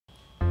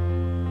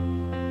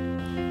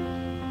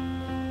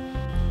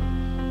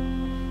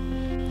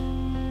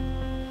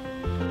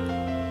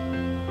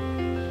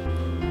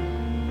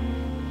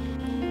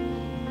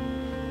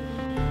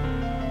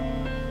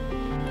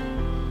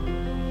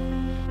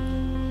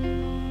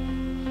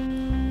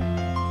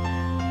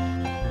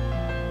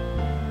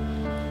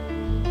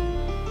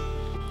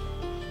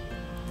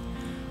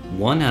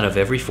1 out of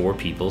every 4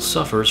 people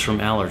suffers from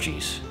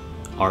allergies.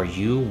 Are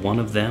you one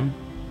of them?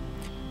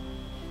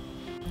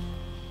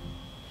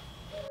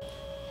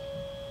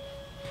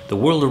 The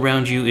world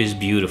around you is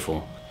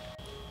beautiful,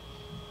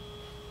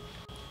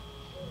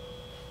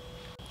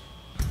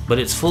 but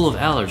it's full of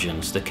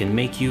allergens that can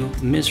make you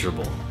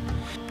miserable.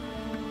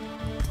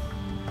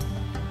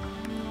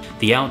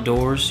 The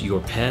outdoors, your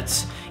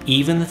pets,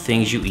 even the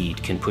things you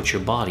eat can put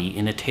your body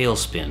in a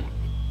tailspin.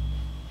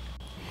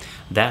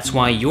 That's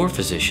why your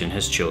physician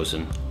has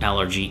chosen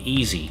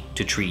AllergyEasy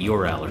to treat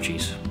your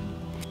allergies.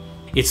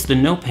 It's the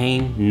no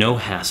pain, no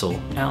hassle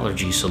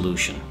allergy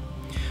solution.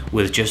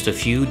 With just a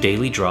few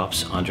daily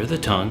drops under the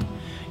tongue,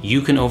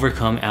 you can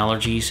overcome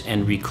allergies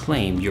and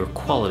reclaim your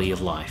quality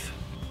of life.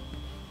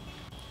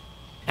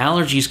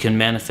 Allergies can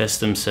manifest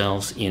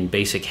themselves in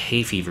basic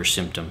hay fever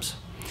symptoms,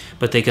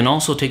 but they can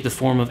also take the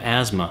form of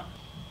asthma,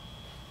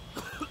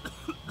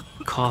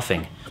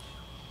 coughing,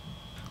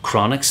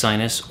 chronic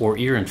sinus or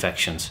ear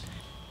infections,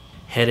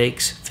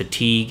 headaches,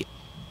 fatigue,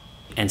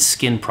 and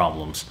skin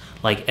problems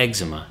like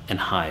eczema and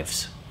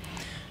hives.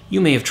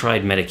 You may have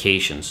tried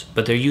medications,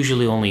 but they're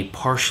usually only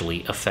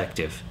partially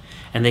effective,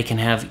 and they can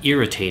have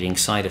irritating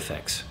side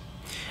effects.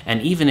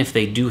 And even if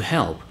they do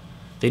help,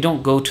 they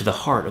don't go to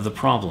the heart of the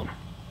problem.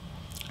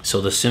 So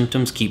the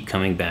symptoms keep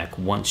coming back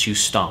once you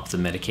stop the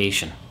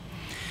medication.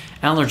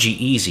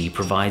 AllergyEasy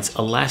provides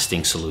a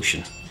lasting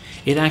solution.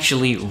 It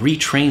actually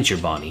retrains your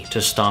body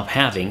to stop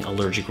having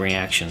allergic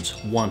reactions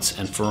once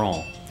and for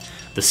all.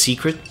 The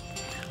secret?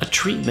 A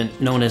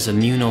treatment known as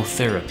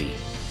immunotherapy.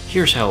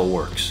 Here's how it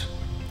works.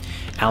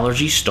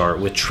 Allergies start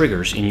with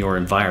triggers in your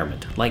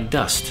environment, like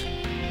dust,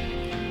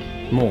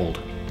 mold,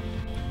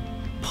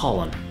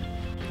 pollen,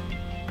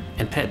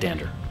 and pet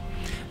dander.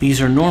 These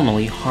are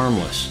normally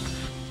harmless,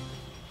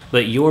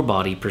 but your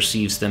body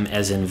perceives them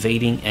as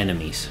invading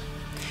enemies.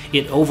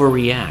 It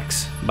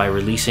overreacts by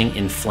releasing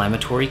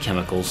inflammatory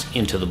chemicals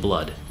into the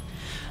blood.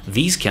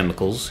 These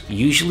chemicals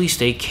usually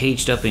stay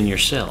caged up in your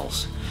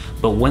cells,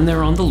 but when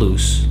they're on the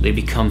loose, they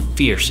become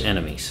fierce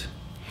enemies.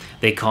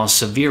 They cause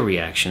severe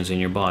reactions in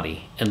your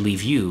body and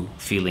leave you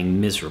feeling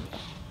miserable.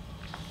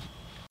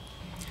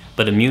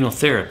 But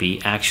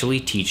immunotherapy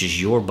actually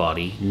teaches your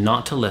body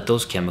not to let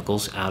those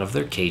chemicals out of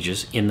their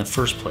cages in the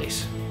first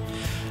place.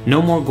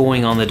 No more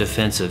going on the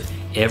defensive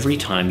every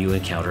time you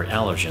encounter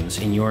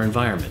allergens in your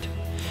environment.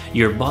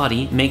 Your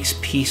body makes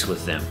peace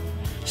with them,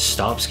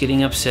 stops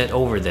getting upset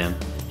over them,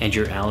 and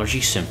your allergy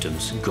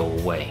symptoms go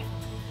away.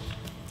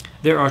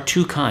 There are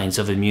 2 kinds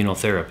of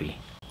immunotherapy.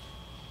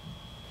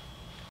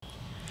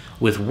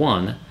 With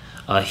one,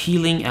 a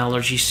healing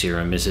allergy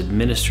serum is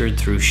administered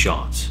through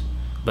shots,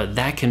 but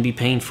that can be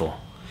painful,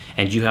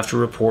 and you have to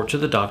report to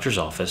the doctor's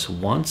office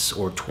once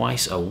or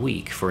twice a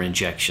week for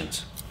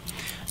injections.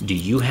 Do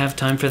you have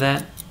time for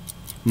that?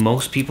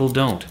 Most people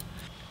don't.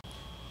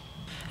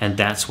 And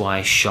that's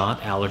why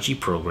shot allergy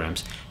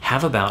programs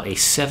have about a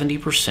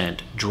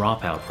 70%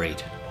 dropout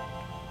rate.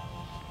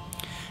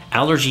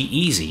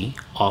 AllergyEasy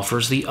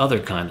offers the other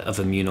kind of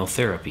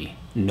immunotherapy,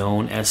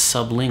 known as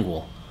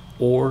sublingual,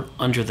 or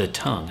under the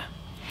tongue.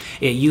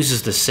 It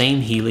uses the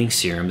same healing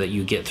serum that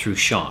you get through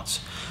shots,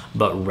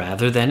 but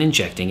rather than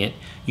injecting it,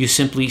 you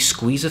simply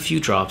squeeze a few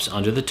drops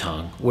under the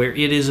tongue where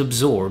it is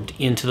absorbed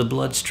into the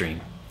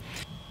bloodstream.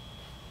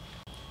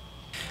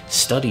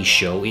 Studies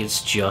show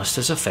it's just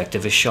as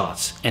effective as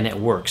shots, and it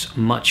works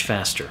much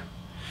faster.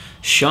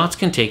 Shots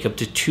can take up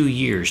to 2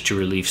 years to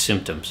relieve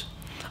symptoms,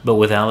 but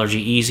with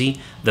AllergyEasy,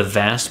 the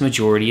vast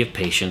majority of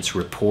patients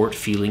report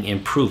feeling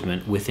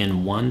improvement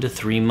within 1 to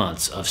 3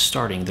 months of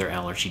starting their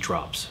allergy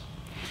drops.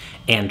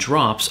 And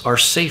drops are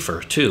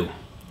safer too.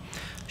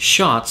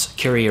 Shots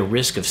carry a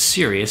risk of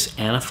serious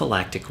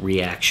anaphylactic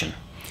reaction.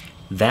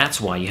 That's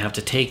why you have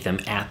to take them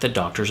at the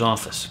doctor's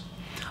office.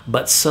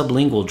 But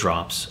sublingual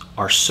drops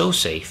are so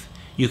safe,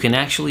 you can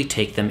actually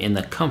take them in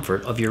the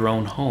comfort of your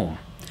own home.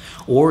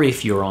 Or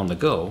if you're on the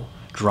go,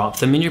 drop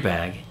them in your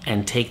bag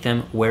and take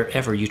them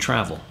wherever you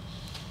travel.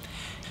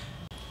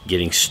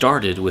 Getting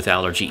started with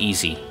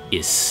AllergyEasy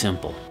is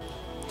simple.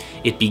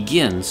 It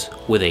begins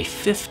with a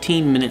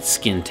 15-minute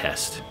skin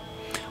test.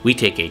 We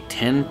take a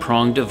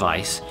 10-pronged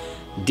device,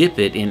 dip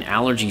it in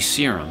allergy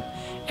serum,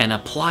 and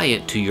apply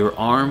it to your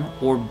arm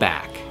or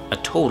back a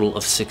total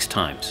of 6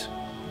 times.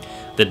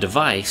 The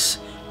device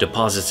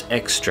deposits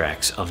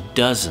extracts of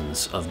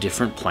dozens of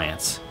different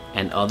plants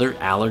and other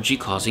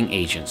allergy-causing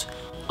agents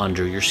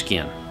under your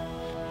skin.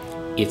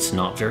 It's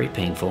not very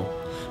painful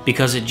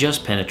because it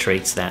just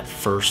penetrates that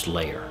first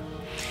layer.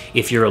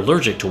 If you're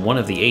allergic to one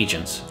of the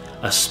agents,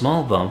 a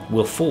small bump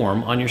will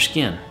form on your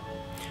skin.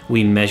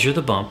 We measure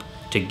the bump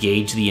to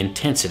gauge the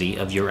intensity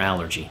of your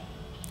allergy.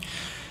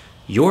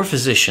 Your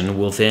physician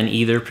will then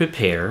either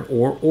prepare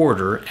or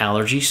order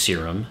allergy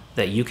serum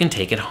that you can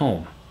take at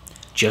home.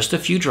 Just a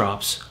few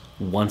drops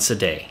once a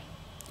day.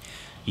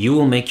 You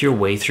will make your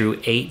way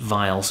through 8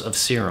 vials of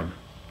serum.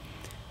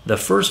 The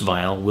first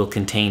vial will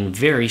contain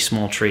very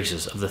small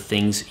traces of the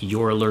things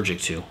you're allergic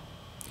to.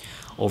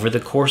 Over the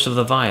course of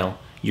the vial,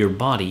 your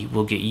body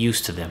will get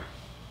used to them.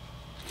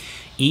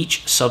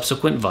 Each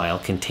subsequent vial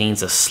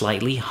contains a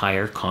slightly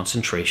higher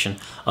concentration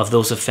of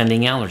those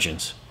offending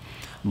allergens.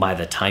 By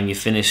the time you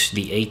finish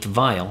the 8th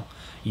vial,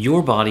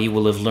 your body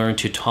will have learned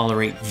to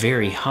tolerate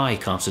very high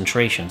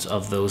concentrations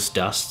of those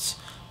dusts,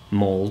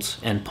 molds,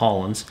 and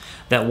pollens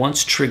that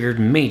once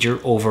triggered major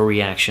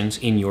overreactions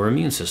in your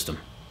immune system.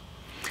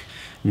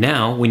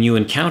 Now, when you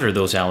encounter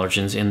those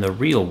allergens in the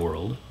real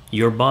world,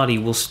 your body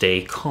will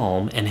stay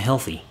calm and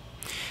healthy.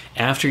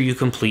 After you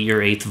complete your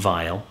 8th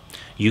vial,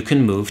 you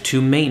can move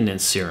to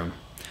maintenance serum,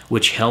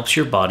 which helps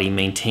your body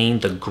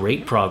maintain the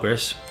great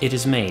progress it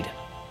has made.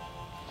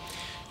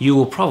 You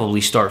will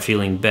probably start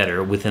feeling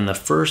better within the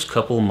first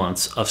couple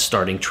months of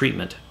starting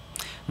treatment.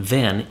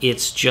 Then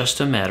it's just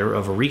a matter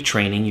of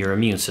retraining your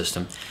immune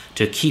system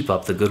to keep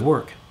up the good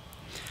work.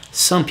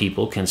 Some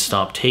people can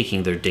stop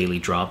taking their daily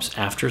drops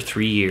after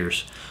 3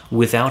 years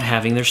without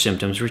having their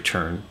symptoms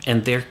return,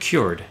 and they're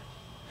cured.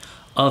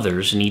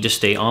 Others need to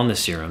stay on the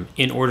serum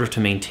in order to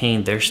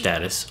maintain their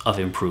status of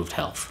improved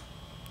health.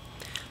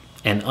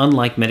 And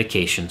unlike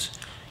medications,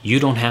 you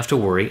don't have to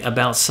worry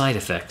about side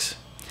effects.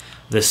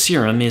 The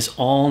serum is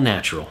all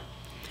natural.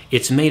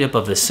 It's made up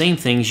of the same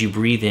things you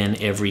breathe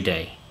in every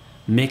day,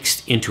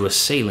 mixed into a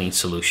saline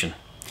solution.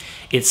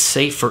 It's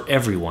safe for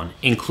everyone,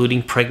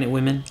 including pregnant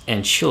women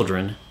and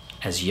children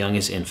as young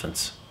as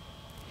infants.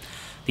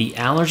 The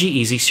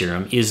AllergyEasy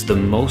serum is the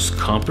most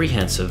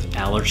comprehensive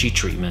allergy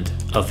treatment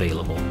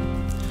available.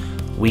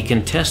 We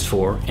can test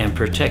for and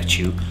protect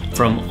you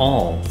from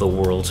all the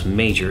world's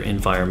major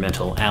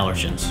environmental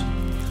allergens,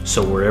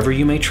 so wherever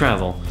you may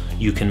travel,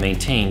 you can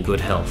maintain good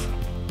health.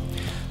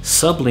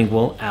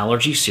 Sublingual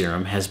allergy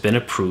serum has been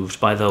approved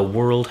by the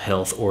World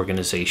Health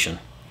Organization.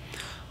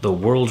 The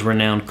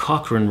world-renowned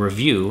Cochrane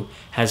Review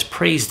has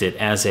praised it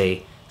as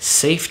a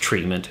safe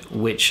treatment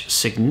which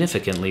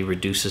significantly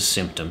reduces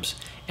symptoms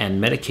and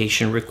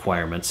medication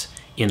requirements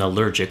in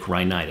allergic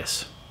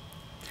rhinitis.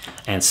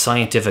 And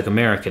Scientific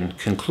American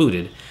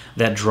concluded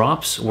that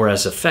drops were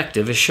as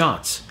effective as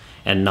shots,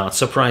 and not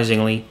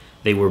surprisingly,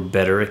 they were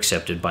better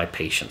accepted by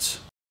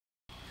patients.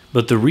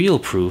 But the real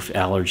proof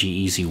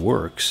AllergyEasy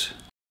works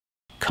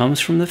comes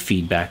from the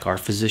feedback our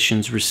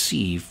physicians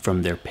receive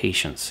from their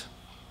patients.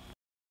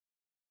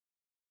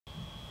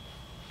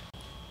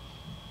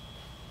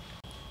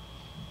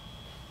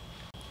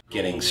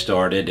 Getting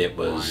started, it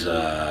was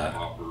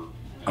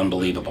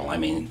unbelievable. I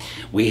mean,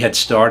 we had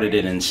started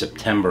it in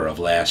September of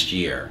last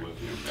year,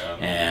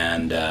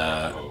 and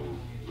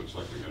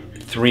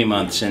 3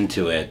 months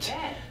into it,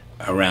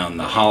 around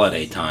the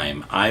holiday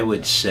time, I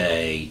would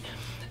say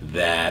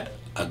that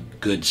a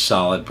good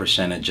solid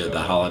percentage of the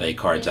holiday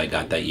cards I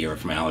got that year were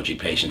from allergy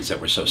patients that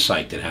were so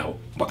psyched at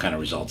what kind of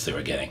results they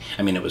were getting.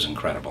 I mean, it was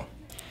incredible.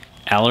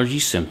 Allergy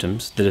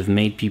symptoms that have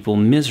made people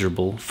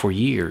miserable for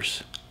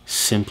years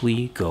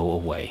simply go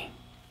away.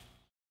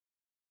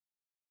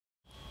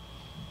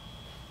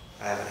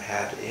 I haven't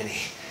had any,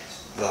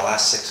 the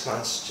last 6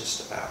 months,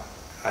 just about.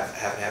 I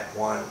haven't had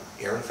one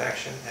ear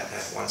infection, haven't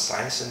had one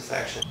sinus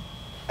infection,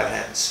 haven't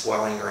had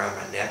swelling around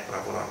my neck when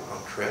I went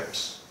on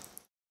trips.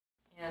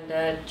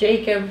 And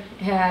Jacob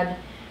had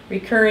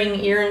recurring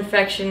ear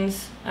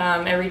infections.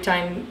 Every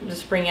time the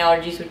spring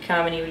allergies would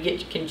come and he would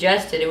get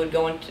congested, it would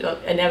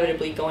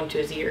inevitably go into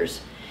his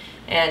ears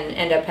and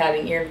end up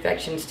having ear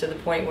infections to the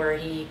point where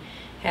he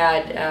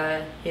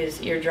had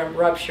his eardrum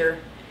rupture.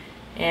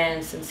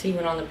 And since he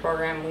went on the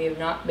program, we have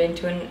not been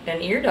to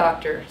an ear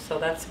doctor, so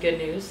that's good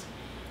news.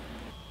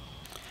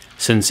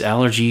 Since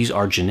allergies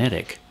are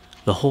genetic,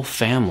 the whole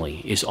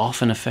family is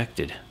often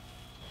affected.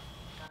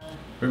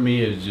 For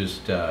me, it's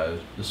just the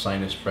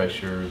sinus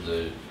pressure,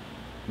 the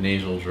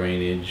nasal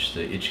drainage,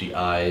 the itchy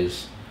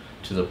eyes,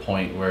 to the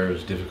point where it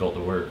was difficult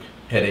to work.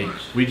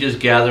 Headaches. We just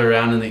gather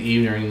around in the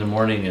evening or in the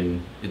morning,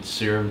 and it's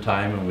serum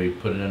time, and we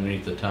put it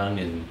underneath the tongue,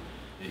 and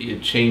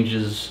it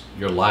changes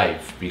your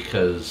life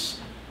because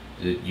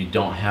you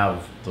don't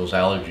have those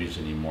allergies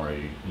anymore.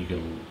 You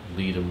can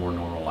lead a more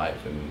normal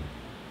life, and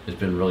it's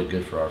been really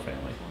good for our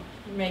family.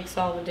 It makes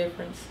all the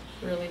difference,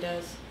 it really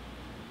does.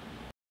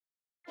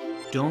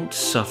 Don't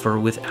suffer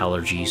with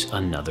allergies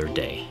another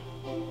day.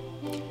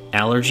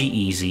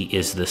 AllergyEasy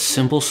is the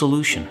simple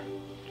solution,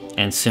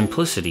 and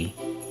simplicity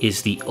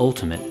is the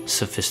ultimate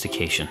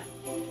sophistication.